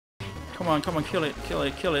Come on, come on, kill it, kill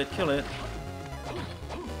it, kill it, kill it.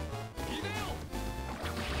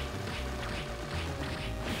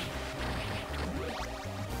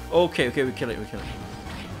 Okay, okay, we kill it, we kill it.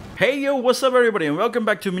 Hey yo, what's up everybody, and welcome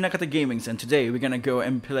back to Minakata Gamings, and today we're gonna go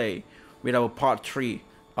and play with our part 3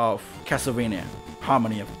 of Castlevania,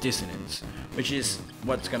 Harmony of Dissonance, which is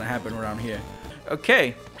what's gonna happen around here.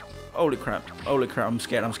 Okay. Holy crap, I'm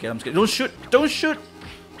scared, I'm scared, I'm scared. Don't shoot, don't shoot!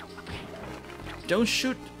 Don't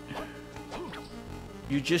shoot!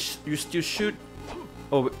 You still shoot.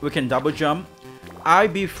 Oh, we can double jump. I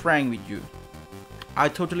be frank with you, I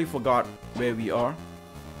totally forgot where we are.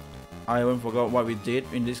 I even forgot what we did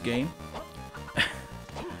in this game.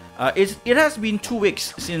 It has been 2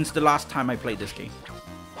 weeks since the last time I played this game.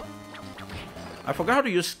 I forgot how to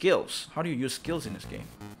use skills. How do you use skills in this game?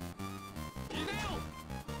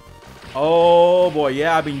 Oh boy,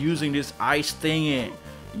 yeah, I've been using this ice thingy.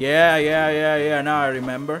 Yeah, now I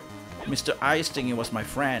remember. Mr. Ice thingy was my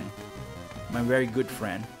friend. My very good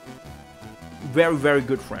friend. Very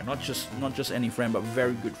good friend. Not just any friend, but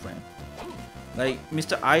very good friend. Like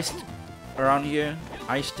Mr. Ice around here,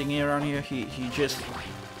 Ice thingy around here, he just,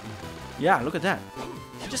 yeah, look at that.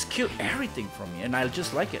 He just killed everything from me, and I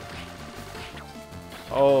just like it.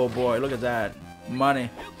 Oh boy, look at that. Money.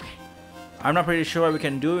 I'm not pretty sure what we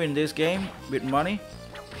can do in this game with money,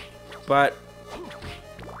 but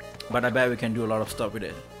I bet we can do a lot of stuff with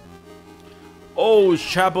it. Oh,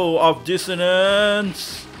 Chapel of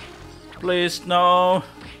Dissonance! Please, no.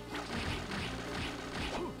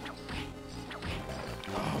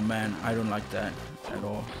 Oh man, I don't like that at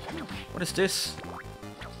all. What is this?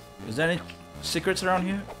 Is there any secrets around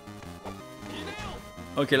here?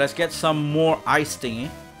 Okay, let's get some more ice thingy.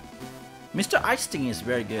 Mr. Ice thingy is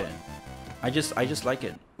very good. I just like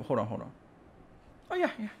it. Hold on. Oh yeah.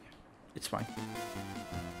 It's fine.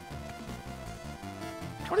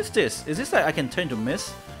 What is this? Is this like I can turn to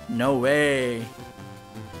mist? No way.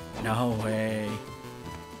 No way.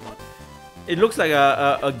 It looks like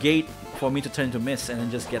a gate for me to turn to mist and then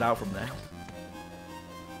just get out from there.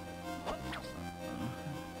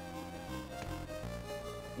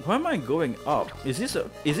 Why am I going up? Is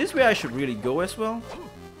this where I should really go as well?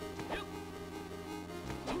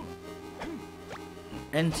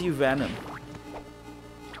 Anti-venom.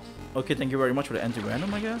 Okay, thank you very much for the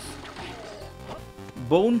anti-venom, I guess.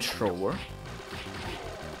 Bone thrower.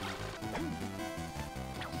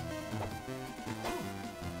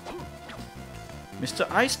 Mr.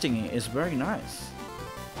 Ice thingy is very nice.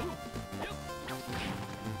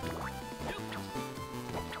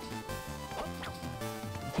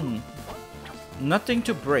 Nothing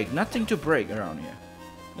to break around here.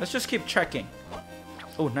 Let's just keep checking.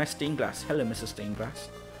 Oh, nice stained glass. Hello, Mr. Stained Glass.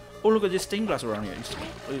 Oh, look at this stained glass around here.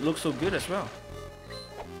 It looks so good as well.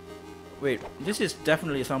 Wait, this is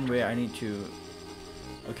definitely somewhere I need to...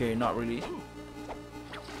 Okay, not really.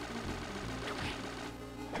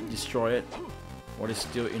 Destroy it. What is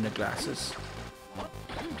still in the glasses?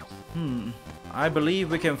 I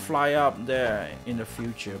believe we can fly up there in the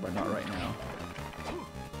future, but not right now.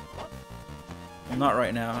 Not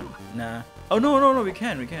right now. Nah. Oh, no, we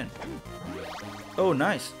can. Oh,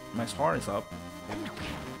 nice. My heart is up.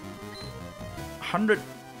 $100,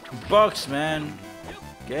 man.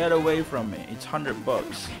 Get away from me. It's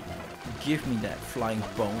 $100. Give me that flying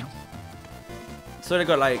bone. So they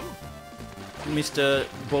got like Mr.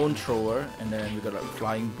 Bone Thrower, and then we got like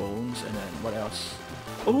flying bones, and then what else?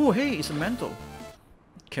 Oh, hey, it's a mantle.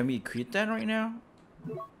 Can we quit that right now?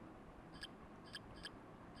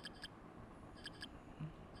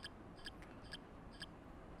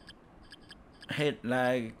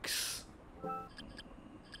 Headlights.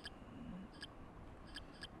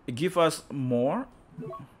 Give us more.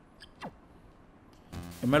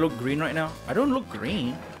 Am I look green right now? I don't look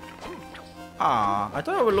green. Ah, I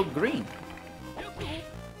thought I would look green.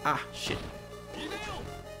 Ah, shit.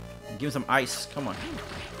 Give me some ice. Come on.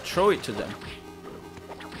 Throw it to them.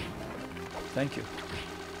 Thank you.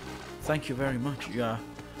 Thank you very much. You are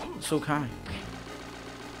so kind.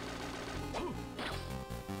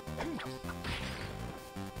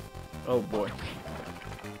 Oh boy.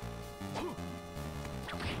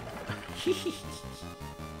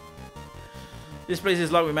 This place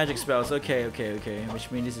is locked with magic spells. Okay. Which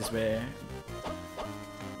means this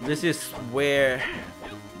is where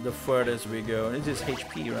the furthest we go. This is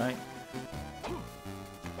HP, right?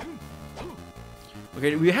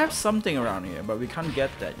 Okay, we have something around here, but we can't get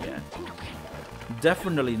that yet.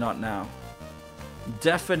 Definitely not now.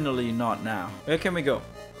 Definitely not now. Where can we go?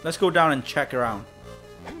 Let's go down and check around.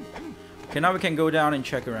 Okay, now we can go down and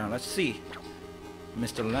check around. Let's see.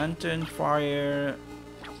 Mr. Lantern, fire.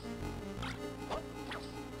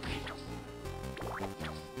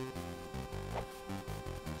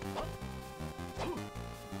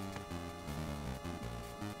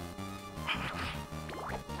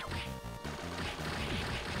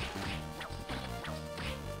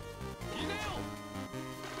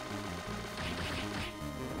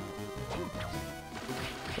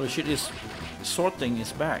 Oh shit, this sword thing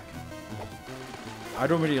is back. I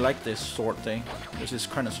don't really like this sword thing. This is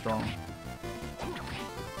kind of strong.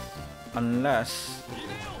 Unless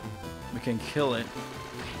we can kill it.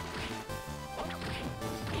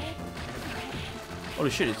 Holy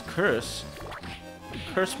shit, it's cursed. It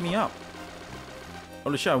cursed me up.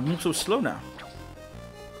 Holy shit, I move so slow now.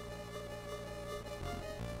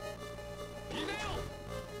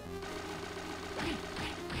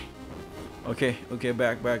 Okay, okay,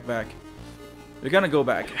 back. We're gonna go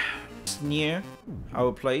back. It's near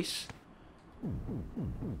our place.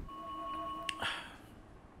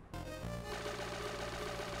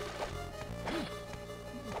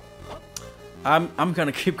 I'm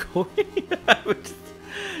gonna keep going.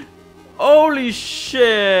 Holy shit!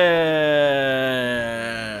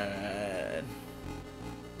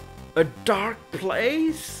 A dark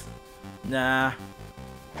place? Nah.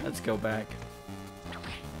 Let's go back.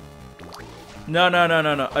 No.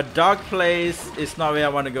 A dark place is not where I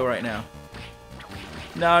want to go right now.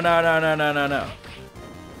 No.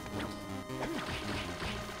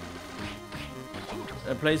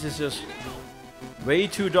 The place is just way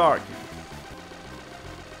too dark.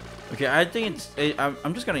 Okay, I think it's...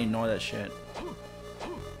 I'm just gonna ignore that shit.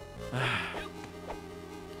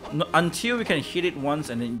 No, until we can hit it once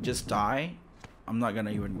and then just die, I'm not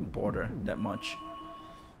gonna even bother that much.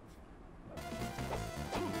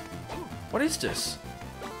 What is this?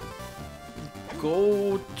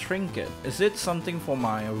 Gold trinket. Is it something for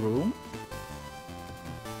my room?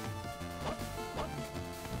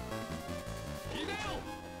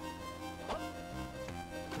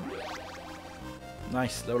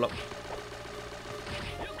 Nice, level up.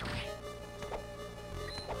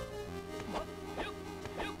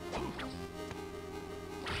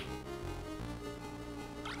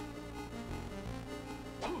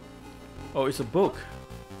 Oh, it's a book.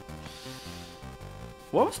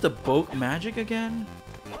 What was the book magic again?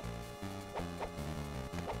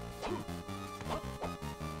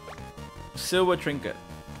 Silver trinket.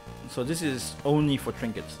 So this is only for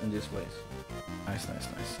trinkets in this place. Nice.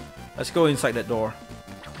 Let's go inside that door.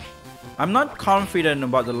 I'm not confident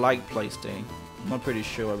about the light place thing. I'm not pretty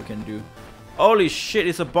sure what we can do. Holy shit,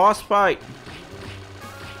 it's a boss fight!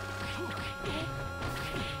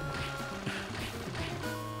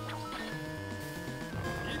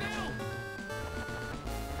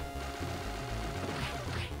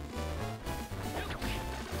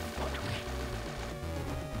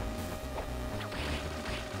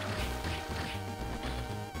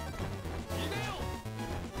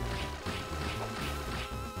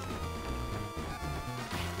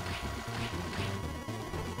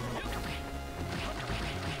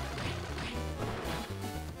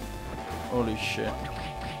 Holy shit.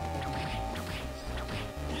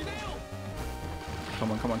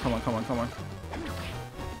 Come on.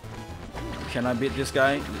 Can I beat this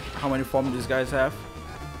guy? How many forms these guys have?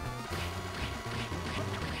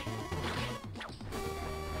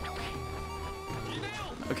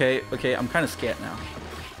 Okay, I'm kind of scared now.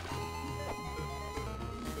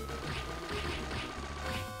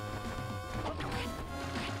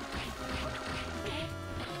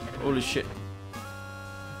 Holy shit.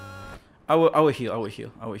 I will heal.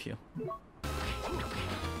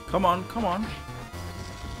 Come on.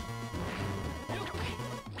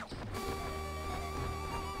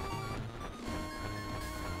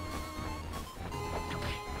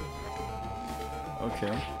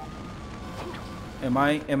 Okay. Am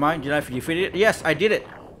I? Did I defeat it? Yes, I did it.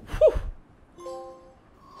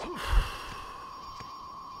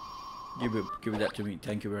 Whew. Give that to me.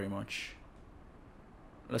 Thank you very much.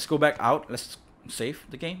 Let's go back out. Let's save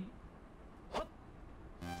the game.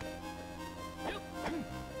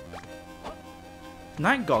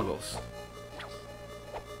 Night goggles.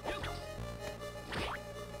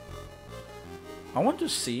 I want to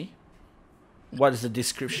see what is the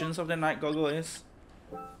descriptions of the night goggle is.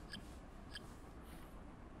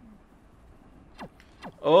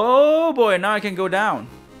 Oh boy, now I can go down.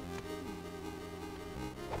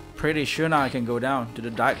 Pretty sure now I can go down to the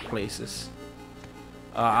dark places.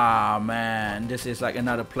 Ah man, this is like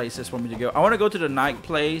another places for me to go. I want to go to the night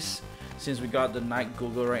place since we got the night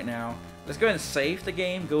goggle right now. Let's go and save the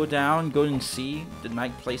game, go down, go and see the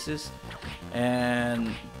night places,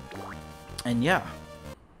 and yeah.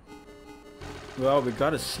 Well, we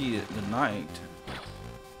gotta see the night.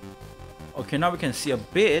 Okay, now we can see a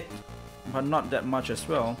bit, but not that much as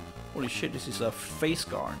well. Holy shit, this is a face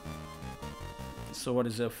guard. So what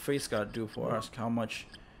does a face guard do for us? How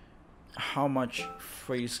much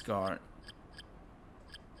face guard?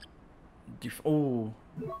 Oh.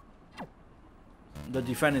 The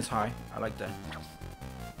defense is high. I like that.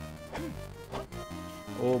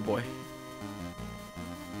 Oh boy.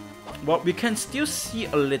 Well, we can still see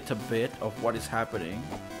a little bit of what is happening.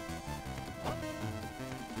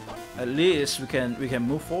 At least we can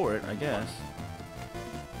move forward, I guess.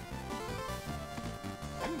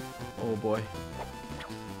 Oh boy.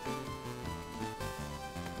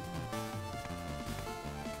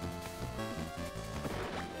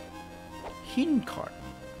 Hint card.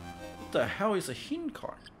 What the hell is a hint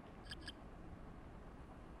card?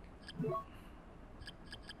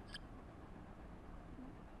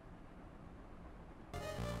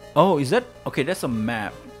 Oh, is that okay? That's a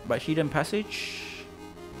map, but hidden passage.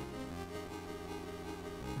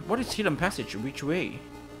 What is hidden passage? Which way?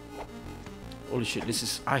 Holy shit! This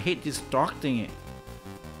is. I hate this dark thingy.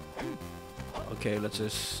 Okay, let's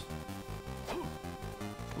just.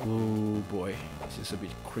 Oh boy, this is a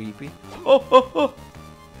bit creepy. Oh, oh, oh.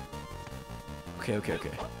 Okay, okay,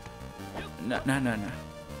 okay. No, no, no, no.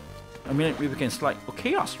 I mean, we can slide. Oh,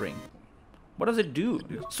 chaos ring. What does it do?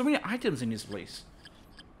 There's so many items in this place.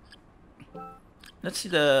 Let's see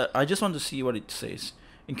the. I just want to see what it says.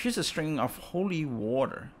 Increase the strength of holy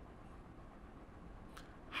water.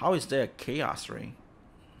 How is there a chaos ring?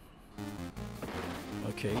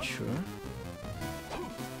 Okay, sure.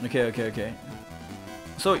 Okay, okay, okay.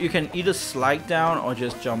 So you can either slide down or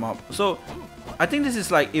just jump up. So I think this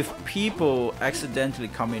is like if people accidentally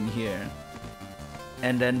come in here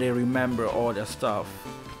and then they remember all their stuff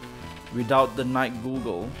without the night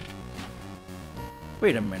Google.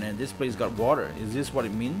 Wait a minute, this place got water. Is this what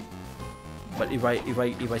it means? But if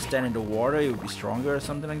I stand in the water, it would be stronger or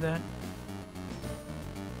something like that.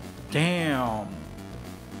 Damn.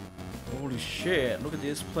 Holy shit, look at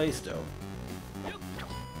this place though.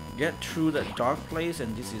 Get through that dark place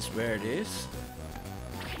and this is where it is.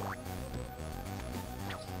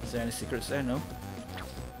 Is there any secrets there? No?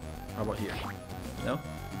 How about here? No?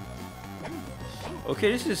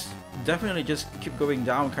 Okay, this is definitely just keep going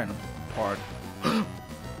down kind of part.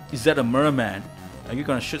 Is that a merman? Are you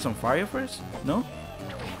gonna shoot some fire first? No?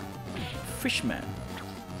 Fishman.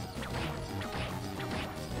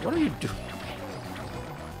 What are you doing?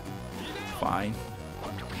 Fine.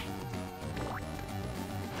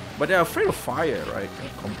 But they're afraid of fire, right?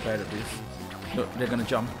 Compared to this. No, they're gonna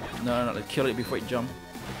jump. No, no, no, kill it before it jumps.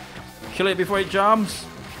 Kill it before it jumps!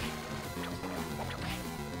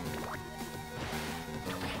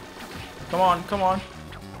 Come on, come on.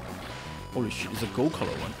 Holy shit, it's a gold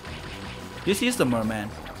color one. This is the merman.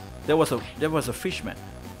 There was a fishman.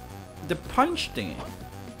 The punch thingy.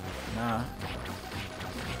 Nah.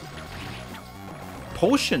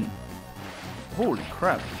 Potion. Holy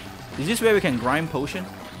crap. Is this where we can grind potion?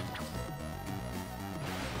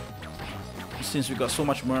 Since we got so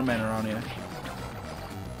much merman around here.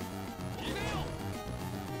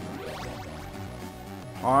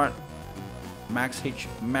 Heart.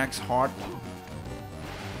 Max heart.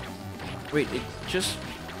 Wait, it just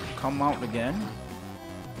come out again?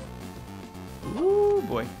 Ooh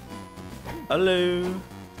boy. Hello.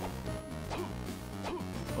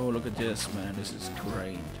 Oh, look at this, man. This is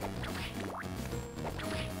great.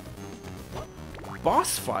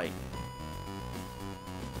 Boss fight.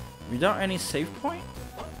 Without any save point?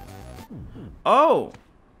 Oh!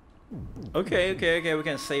 Okay, okay, okay. We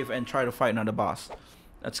can save and try to fight another boss.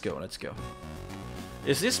 Let's go, let's go.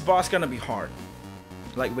 Is this boss gonna be hard?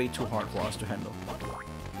 Like way too hard for us to handle?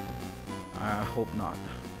 I hope not.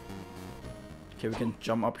 Okay, we can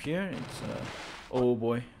jump up here. It's oh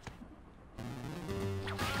boy.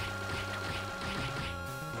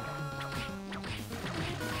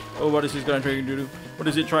 Oh, what is this guy trying to do? What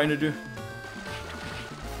is it trying to do?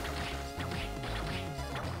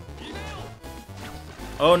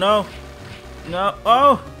 Oh no! No!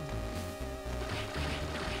 Oh!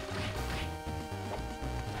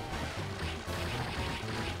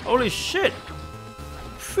 Holy shit!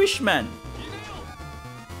 Fishman!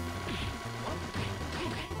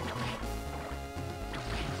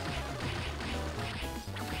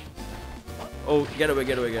 Oh, get away,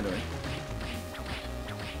 get away, get away.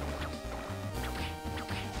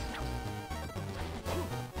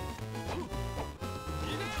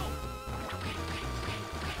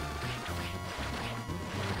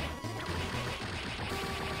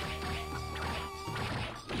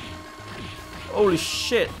 Holy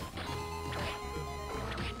shit!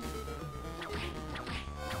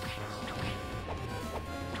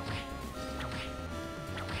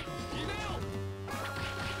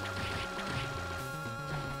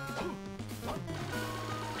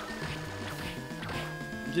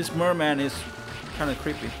 This merman is kind of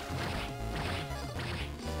creepy.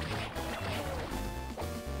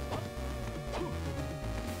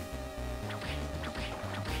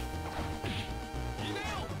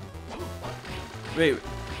 Wait,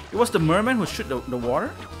 it was the merman who shoot the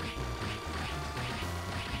water?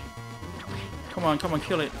 Come on, come on,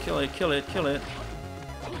 kill it, kill it, kill it, kill it.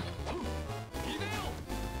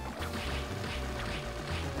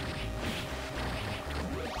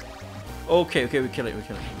 Okay, okay, we kill it, we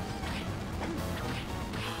kill it.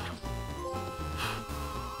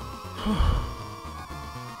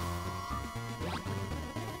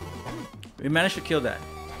 We managed to kill that.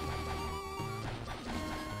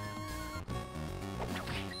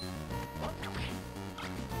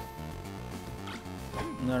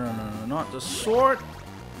 No, no, no, no, not the sword.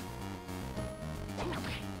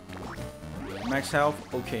 Max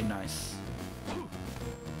health. Okay, nice.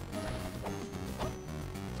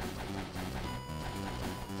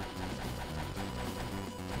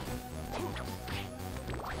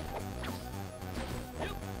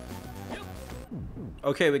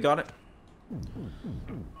 Okay, we got it.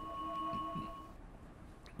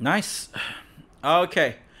 Nice.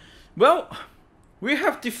 Okay. Well, we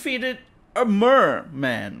have defeated a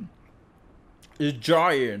merman. A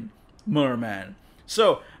giant merman.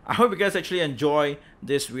 So, I hope you guys actually enjoy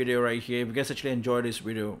this video right here. If you guys actually enjoy this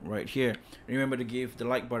video right here, remember to give the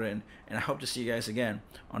like button. And I hope to see you guys again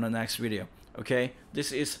on the next video. Okay?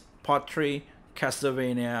 This is part 3,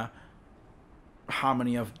 Castlevania,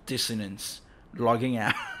 Harmony of Dissonance. Logging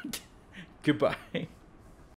out. Goodbye.